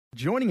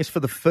Joining us for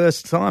the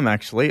first time,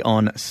 actually,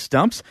 on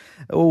Stumps,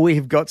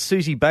 we've got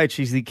Suzie Bates.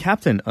 She's the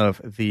captain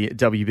of the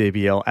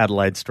WBBL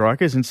Adelaide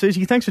Strikers. And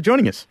Suzie, thanks for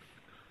joining us.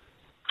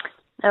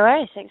 No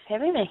worries. Thanks for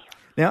having me.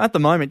 Now, at the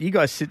moment, you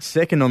guys sit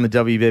second on the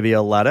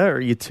WBBL ladder.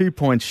 You're 2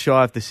 points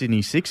shy of the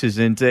Sydney Sixers,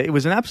 and it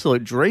was an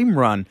absolute dream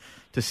run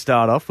to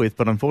start off with,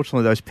 but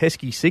unfortunately those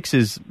pesky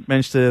Sixers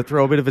managed to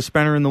throw a bit of a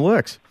spanner in the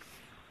works.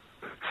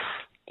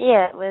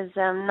 Yeah, it was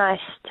nice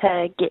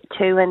to get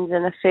 2 wins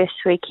in the first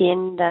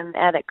weekend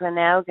out at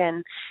Glenelg,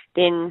 and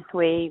then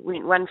we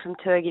went 1 from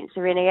 2 against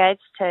the Renegades.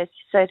 So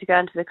to go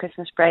into the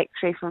Christmas break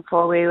 3 from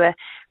 4, we were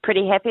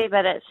pretty happy.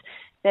 But it's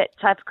that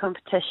type of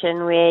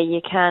competition where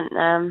you can't,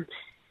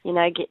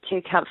 get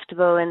too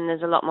comfortable, and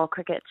there's a lot more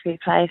cricket to be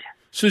played.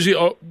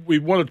 Suzie, we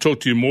want to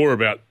talk to you more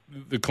about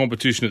the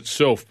competition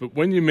itself. But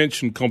when you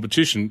mention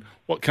competition,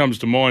 what comes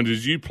to mind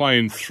is you play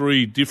in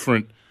 3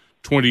 different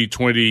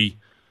 2020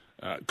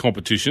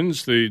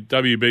 competitions, the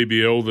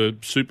WBBL, the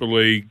Super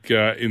League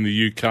in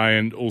the UK,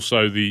 and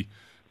also the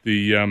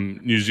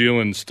New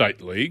Zealand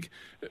State League.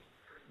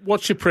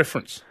 What's your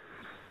preference?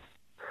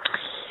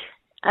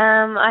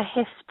 I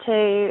have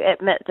to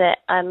admit that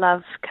I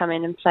love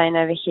coming and playing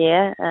over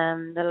here.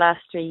 The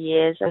last 3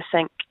 years, I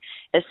think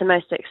it's the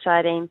most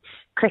exciting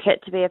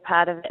cricket to be a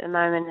part of at the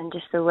moment, and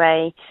just the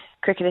way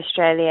Cricket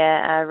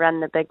Australia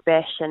run the Big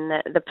Bash, and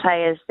the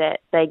players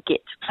that they get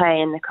to play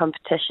in the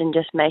competition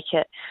just make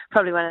it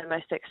probably one of the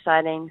most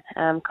exciting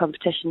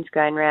competitions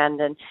going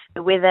round. And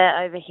the weather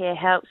over here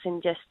helps,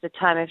 and just the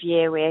time of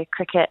year where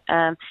cricket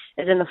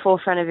is in the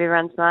forefront of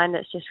everyone's mind.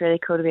 It's just really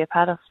cool to be a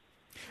part of.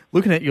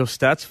 Looking at your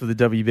stats for the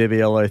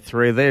WBBL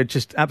 03, they're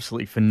just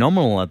absolutely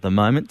phenomenal at the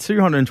moment.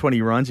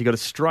 220 runs, you got a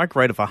strike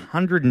rate of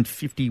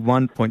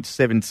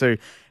 151.72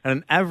 and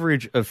an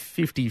average of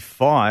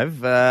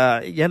 55.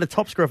 You had a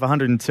top score of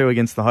 102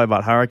 against the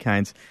Hobart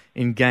Hurricanes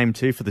in Game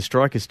 2 for the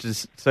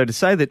Strikers. So to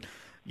say that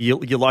you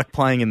like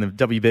playing in the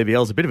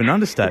WBBL is a bit of an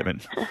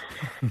understatement.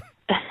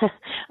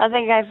 I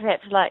think I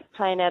perhaps like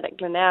playing out at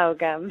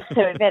Glenelg.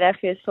 We've had our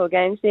first 4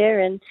 games there,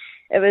 and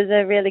it was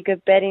a really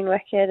good batting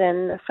wicket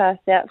and a fast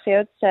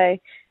outfield, so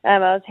I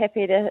was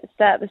happy to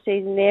start the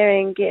season there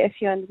and get a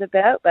few under the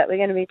belt. But we're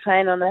going to be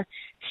playing on a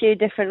few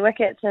different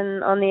wickets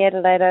and on the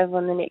Adelaide Oval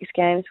in the next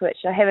games, which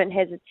I haven't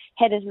had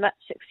as much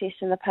success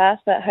in the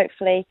past, but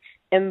hopefully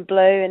in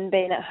blue and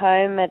being at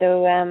home,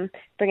 it'll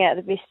bring out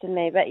the best in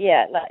me. But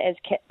yeah, like as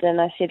captain,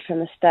 I said from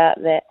the start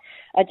that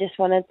I just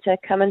wanted to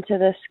come into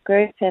this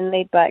group and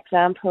lead by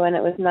example, and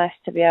it was nice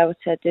to be able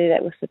to do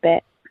that with the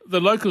bat. The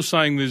locals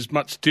saying there's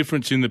much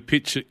difference in the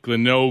pitch at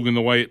Glenelg and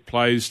the way it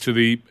plays to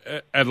the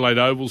Adelaide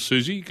Oval,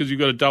 Suzie, because you've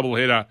got a double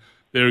header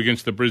there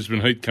against the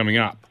Brisbane Heat coming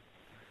up.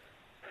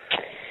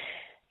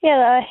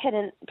 Yeah, I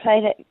hadn't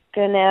played at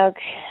Glenelg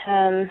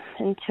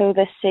until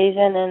this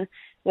season, and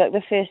look,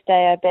 the first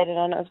day I batted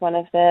on, it was one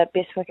of the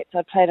best wickets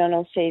I'd played on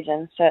all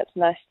season, so it's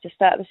nice to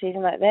start the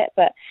season like that.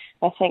 But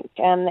I think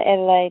the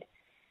Adelaide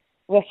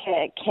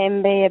wicket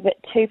can be a bit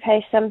too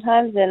paced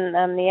sometimes,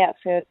 and the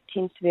outfield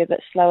tends to be a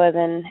bit slower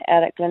than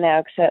out at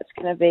Glenelg, so it's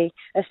going to be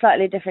a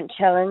slightly different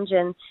challenge.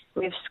 And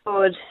we've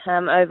scored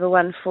over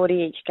 140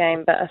 each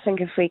game, but I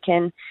think if we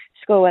can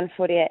score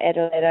 140 at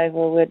Adelaide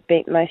Oval, we'd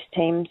beat most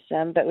teams.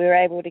 But we were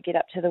able to get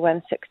up to the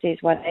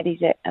 160s,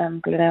 180s at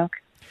Glenelg.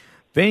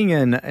 Being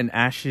an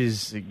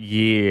Ashes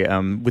year,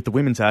 with the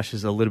women's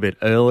Ashes a little bit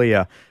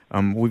earlier,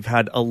 we've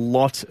had a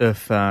lot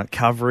of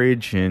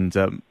coverage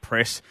and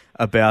press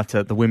about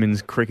the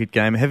women's cricket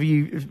game. Have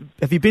you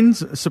been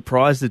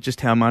surprised at just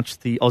how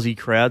much the Aussie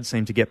crowd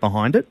seem to get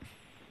behind it?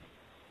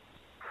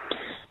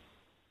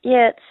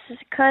 Yeah,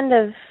 it's kind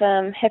of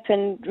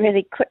happened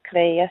really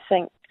quickly. I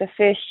think the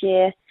first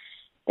year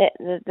that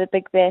the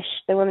Big Bash,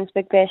 the women's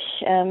Big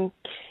Bash,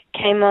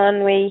 came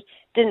on, we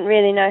didn't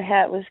really know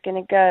how it was going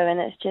to go,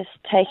 and it's just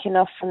taken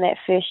off from that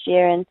first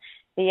year, and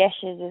the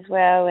Ashes as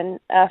well,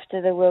 and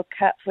after the World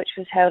Cup, which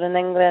was held in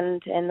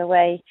England, and the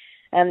way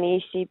the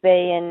ECB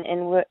and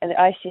the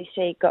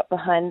ICC got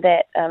behind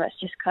that, it's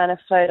just kind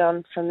of flowed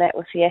on from that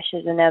with the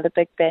Ashes and now the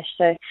Big Bash.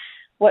 So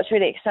what's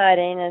really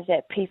exciting is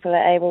that people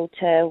are able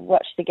to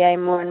watch the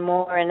game more and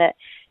more, and it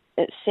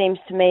seems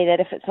to me that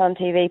if it's on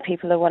TV,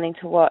 people are wanting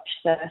to watch.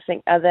 So I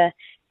think other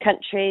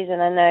countries,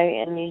 and I know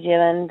in New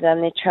Zealand,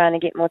 they're trying to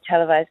get more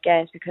televised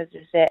games because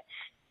there's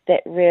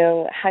that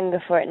real hunger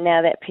for it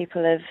now that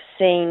people have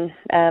seen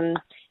the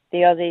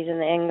Aussies and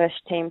the English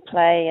team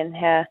play and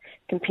how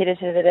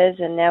competitive it is,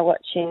 and now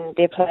watching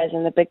their players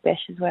in the Big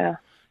Bash as well.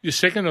 You're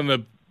second on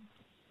the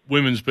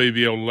women's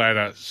BBL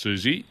ladder,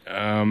 Suzie.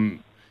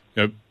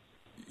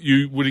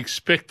 You would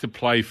expect to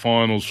play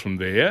finals from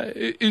there.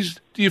 Do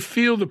you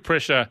feel the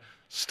pressure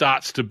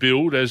starts to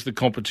build as the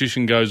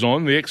competition goes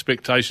on? The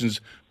expectations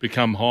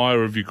become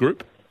higher of your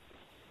group?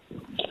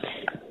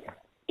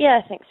 Yeah,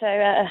 I think so.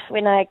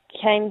 When I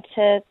came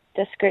to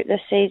this group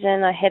this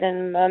season, I had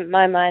in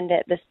my mind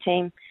that this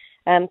team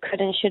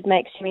could and should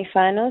make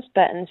semi-finals,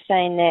 but in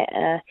saying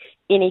that,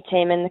 any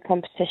team in the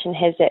competition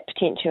has that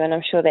potential, and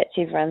I'm sure that's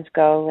everyone's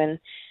goal. And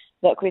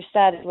look, we've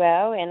started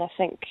well, and I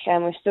think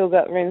we've still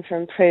got room for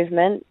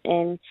improvement.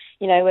 And,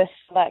 you know, with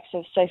the likes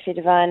of Sophie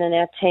Devine and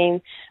our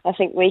team, I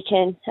think we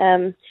can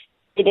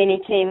beat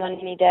any team on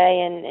any day,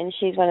 and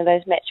she's one of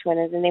those match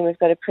winners. And then we've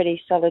got a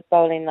pretty solid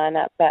bowling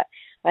lineup. But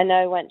I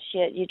know once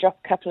you drop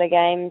a couple of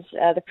games,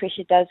 the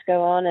pressure does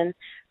go on. And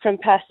from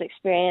past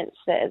experience,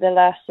 the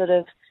last sort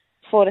of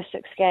 4 to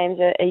 6 games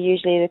are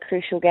usually the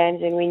crucial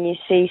games, and when you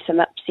see some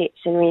upsets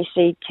and when you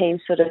see teams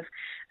sort of,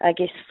 I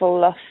guess,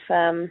 fall off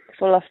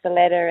the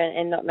ladder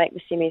and not make the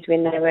semis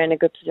when they were in a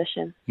good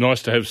position.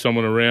 Nice to have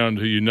someone around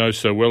who you know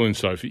so well in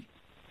Sophie.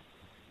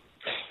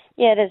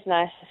 Yeah, it is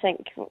nice. I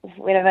think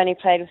when I've only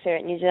played with her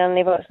at New Zealand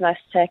level, it's nice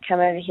to come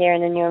over here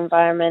in a new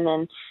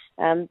environment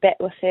and bat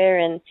with her,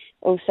 and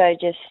also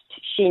just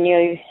she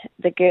knew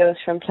the girls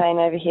from playing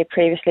over here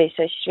previously,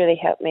 so she's really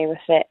helped me with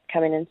that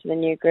coming into the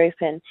new group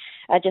and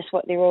just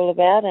what they're all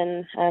about.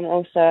 And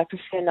also I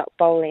prefer not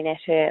bowling at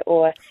her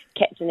or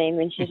captaining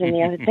when she's in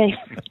the other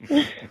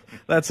team.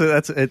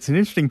 It's an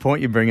interesting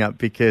point you bring up,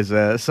 because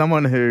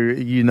someone who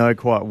you know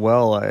quite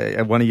well,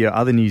 one of your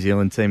other New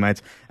Zealand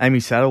teammates, Amy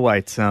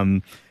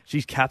Satterthwaite,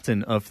 she's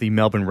captain of the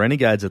Melbourne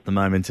Renegades at the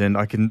moment, and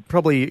I can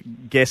probably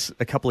guess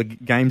a couple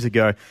of games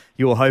ago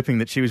you were hoping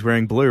that she was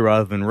wearing blue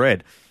rather than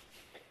red.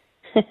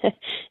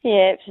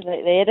 Yeah,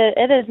 absolutely.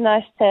 It is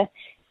nice to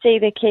see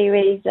the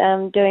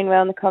Kiwis doing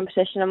well in the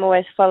competition. I'm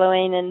always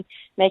following and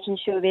making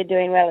sure they're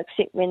doing well,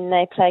 except when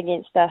they play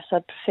against us.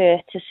 I'd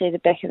prefer to see the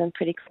back of them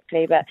pretty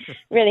quickly, but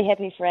really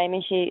happy for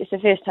Amy. It's the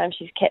first time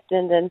she's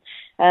captained,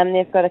 and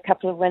they've got a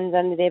couple of wins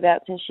under their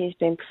belts, and she's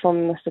been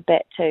performing with the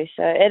bat too.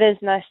 So it is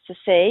nice to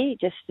see,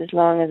 just as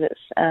long as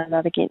it's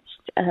not against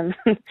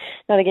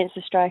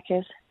the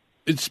Strikers.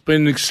 It's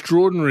been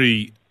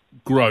extraordinary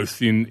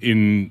growth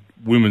in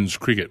women's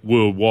cricket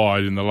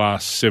worldwide in the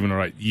last 7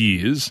 or 8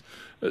 years.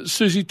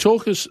 Suzie,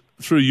 talk us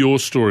through your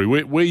story,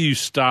 where you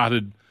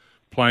started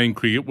playing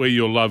cricket, where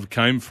your love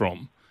came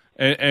from,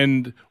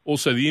 and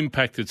also the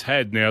impact it's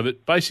had now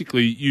that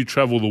basically you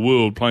travel the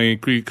world playing in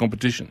cricket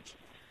competitions.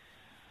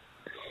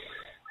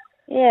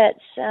 Yeah,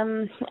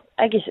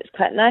 I guess it's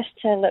quite nice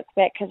to look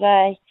back, because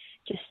I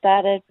just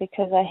started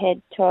because I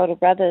had 2 older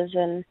brothers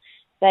and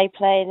they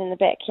played in the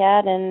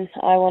backyard and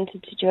I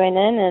wanted to join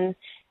in, and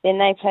then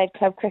they played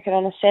club cricket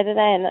on a Saturday,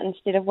 and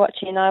instead of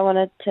watching, I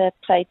wanted to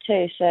play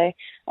too. So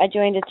I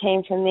joined a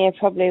team from there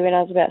probably when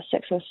I was about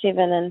 6 or 7,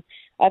 and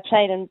I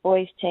played in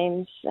boys'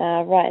 teams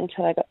right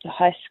until I got to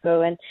high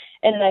school. And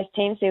in those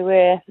teams, there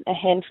were a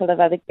handful of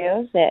other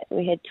girls that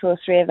we had 2 or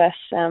 3 of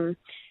us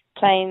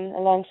playing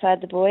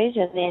alongside the boys,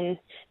 and then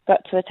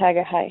got to a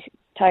Tiger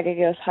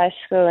Girls High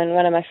School, and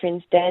one of my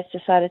friend's dads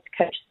decided to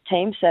coach the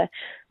team. So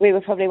we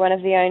were probably one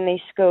of the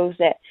only schools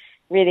that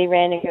really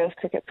ran a girls'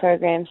 cricket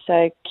program,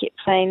 so kept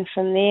playing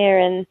from there,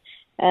 and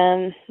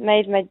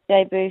made my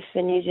debut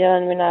for New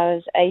Zealand when I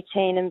was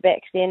 18, and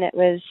back then it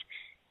was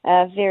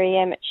very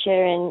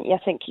amateur, and I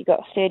think you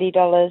got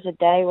 $30 a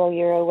day while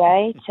you were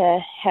away to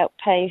help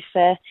pay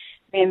for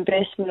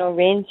reimbursement or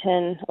rent,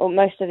 and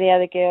most of the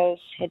other girls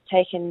had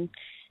taken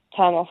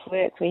time off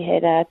work. We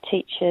had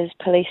teachers,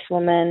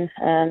 policewomen,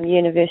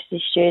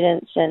 university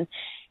students, and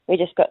we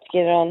just got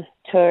together on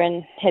tour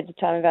and had the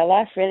time of our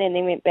life, really, and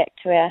then went back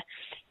to our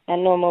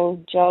normal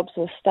jobs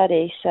or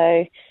study.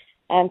 So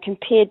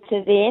compared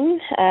to then,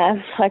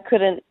 I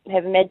couldn't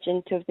have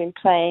imagined to have been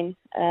playing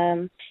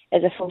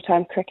as a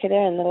full-time cricketer.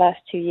 In the last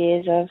 2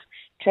 years, I've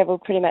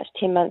travelled pretty much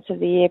 10 months of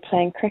the year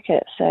playing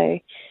cricket. So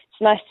it's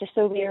nice to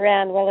still be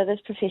around while it is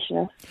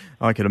professional.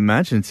 I could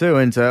imagine too.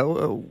 And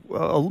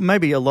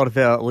maybe a lot of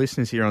our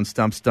listeners here on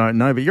Stumps don't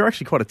know, but you're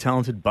actually quite a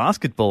talented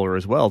basketballer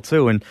as well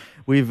too. And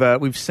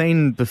we've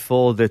seen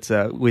before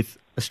that with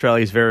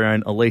Australia's very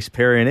own Elise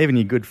Perry, and even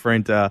your good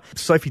friend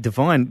Sophie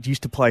Devine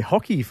used to play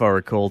hockey, if I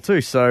recall,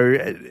 too. So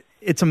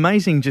it's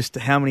amazing just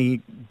how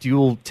many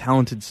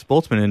dual-talented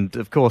sportsmen, and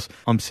of course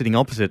I'm sitting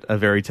opposite a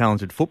very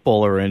talented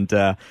footballer and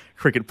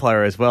cricket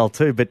player as well,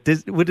 too. But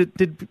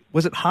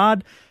was it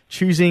hard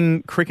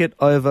choosing cricket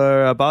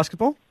over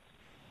basketball?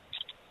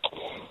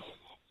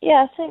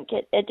 Yeah, I think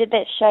it did.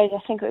 That shows I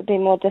think it would be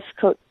more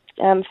difficult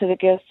for the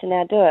girls to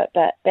now do it,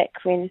 but back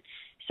when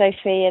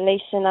Sophie,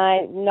 Elise and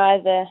I,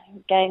 neither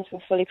games were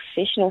fully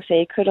professional, so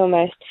you could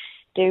almost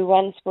do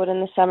one sport in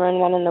the summer and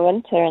one in the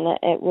winter, and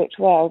it worked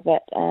well.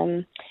 But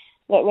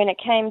when it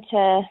came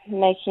to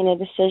making a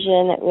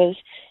decision, it was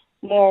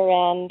more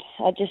around,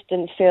 I just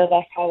didn't feel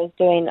like I was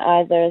doing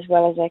either as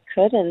well as I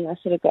could, and I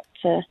sort of got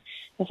to,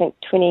 I think,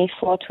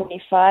 24,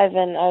 25,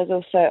 and I was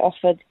also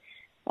offered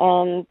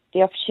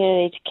the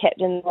opportunity to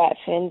captain the White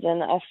Ferns,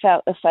 and I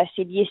felt if I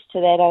said yes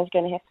to that, I was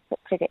going to have to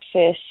put cricket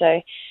first.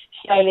 So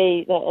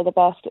slowly the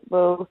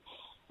basketball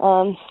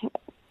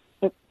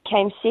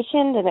came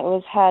second, and it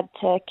was hard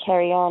to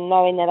carry on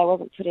knowing that I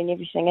wasn't putting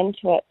everything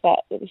into it, but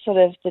it was sort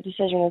of, the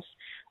decision was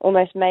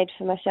almost made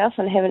for myself,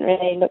 and I haven't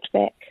really looked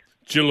back.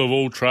 Jill of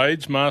all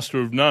trades, master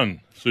of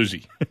none,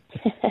 Suzie.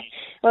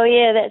 Well,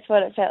 yeah, that's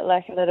what it felt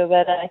like a little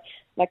bit.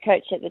 My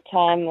coach at the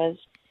time was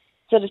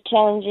sort of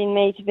challenging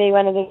me to be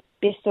one of the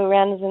best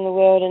all-rounders in the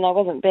world, and I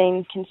wasn't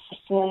being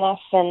consistent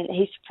enough. And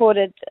he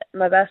supported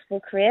my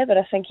basketball career, but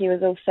I think he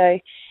was also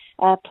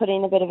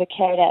putting a bit of a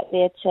carrot out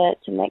there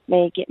to make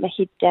me get my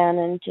head down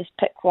and just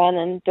pick one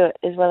and do it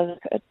as well as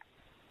I could.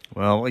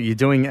 Well, you're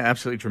doing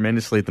absolutely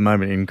tremendously at the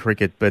moment in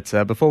cricket. But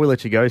before we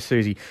let you go,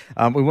 Suzie,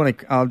 we want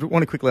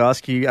to quickly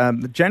ask you.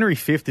 January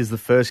 5th is the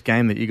first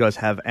game that you guys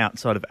have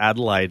outside of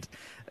Adelaide.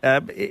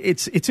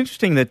 It's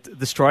interesting that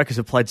the Strikers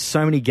have played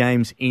so many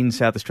games in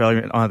South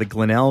Australia, either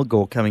Glenelg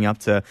or coming up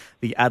to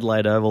the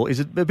Adelaide Oval. Is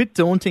it a bit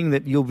daunting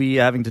that you'll be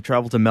having to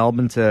travel to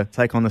Melbourne to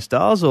take on the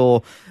Stars,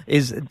 or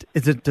does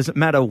it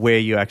matter where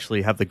you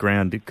actually have the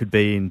ground? It could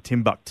be in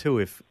Timbuktu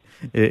if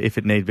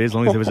it need be, as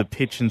long as there was a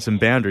pitch and some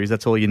boundaries.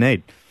 That's all you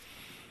need.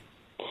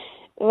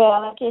 Well,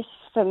 I guess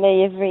for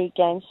me, every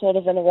game's sort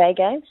of an away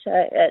game, so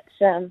it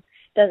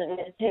doesn't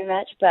matter too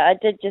much. But I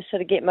did just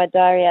sort of get my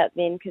diary out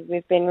then, because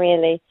we've been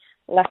really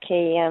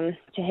lucky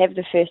to have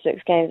the first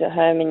 6 games at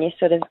home, and you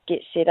sort of get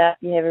set up.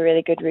 You have a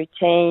really good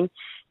routine.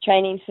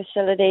 Training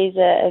facilities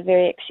are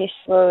very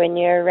accessible, and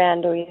you're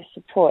around all your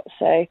support.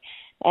 So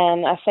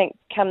I think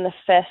come the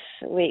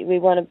 5th, we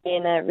want to be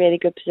in a really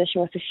good position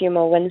with a few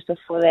more wins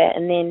before that,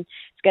 and then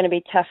it's going to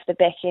be tough the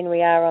back end.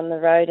 We are on the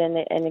road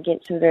and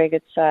against some very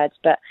good sides,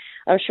 but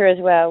I'm sure as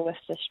well with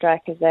the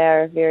Strikers, they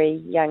are a very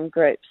young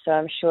group, so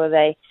I'm sure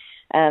they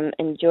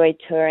enjoy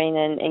touring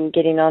and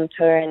getting on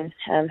tour and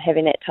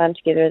having that time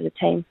together as a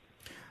team.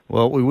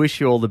 Well, we wish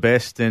you all the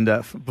best, and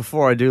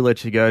before I do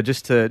let you go,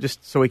 just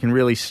so we can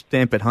really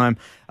stamp it home,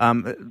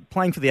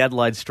 playing for the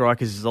Adelaide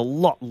Strikers is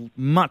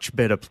much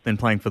better than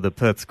playing for the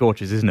Perth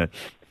Scorchers, isn't it?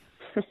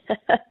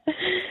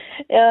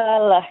 Yeah,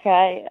 look,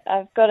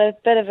 I've got a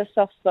bit of a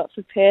soft spot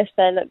for Perth.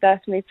 They looked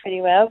after me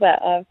pretty well,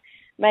 but I've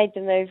made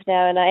the move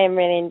now, and I am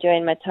really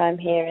enjoying my time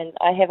here. And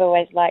I have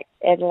always liked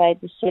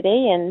Adelaide, the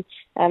city, and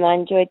I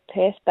enjoyed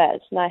Perth, but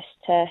it's nice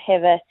to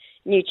have a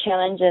new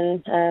challenge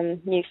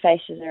and new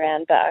faces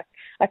around. But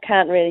I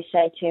can't really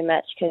say too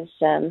much because,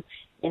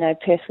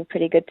 Perth were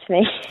pretty good to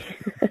me.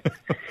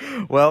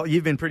 Well,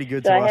 you've been pretty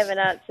good to us. So I haven't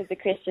answered the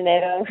question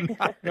at all.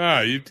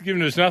 No, you've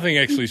given us nothing,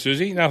 actually,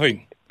 Suzie.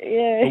 Nothing.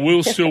 Yeah. But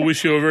we'll still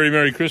wish you a very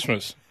Merry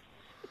Christmas.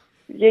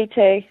 You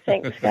too.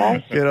 Thanks,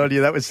 guys. Good on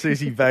you. That was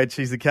Suzie Bates.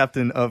 She's the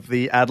captain of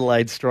the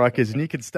Adelaide Strikers. And you can stay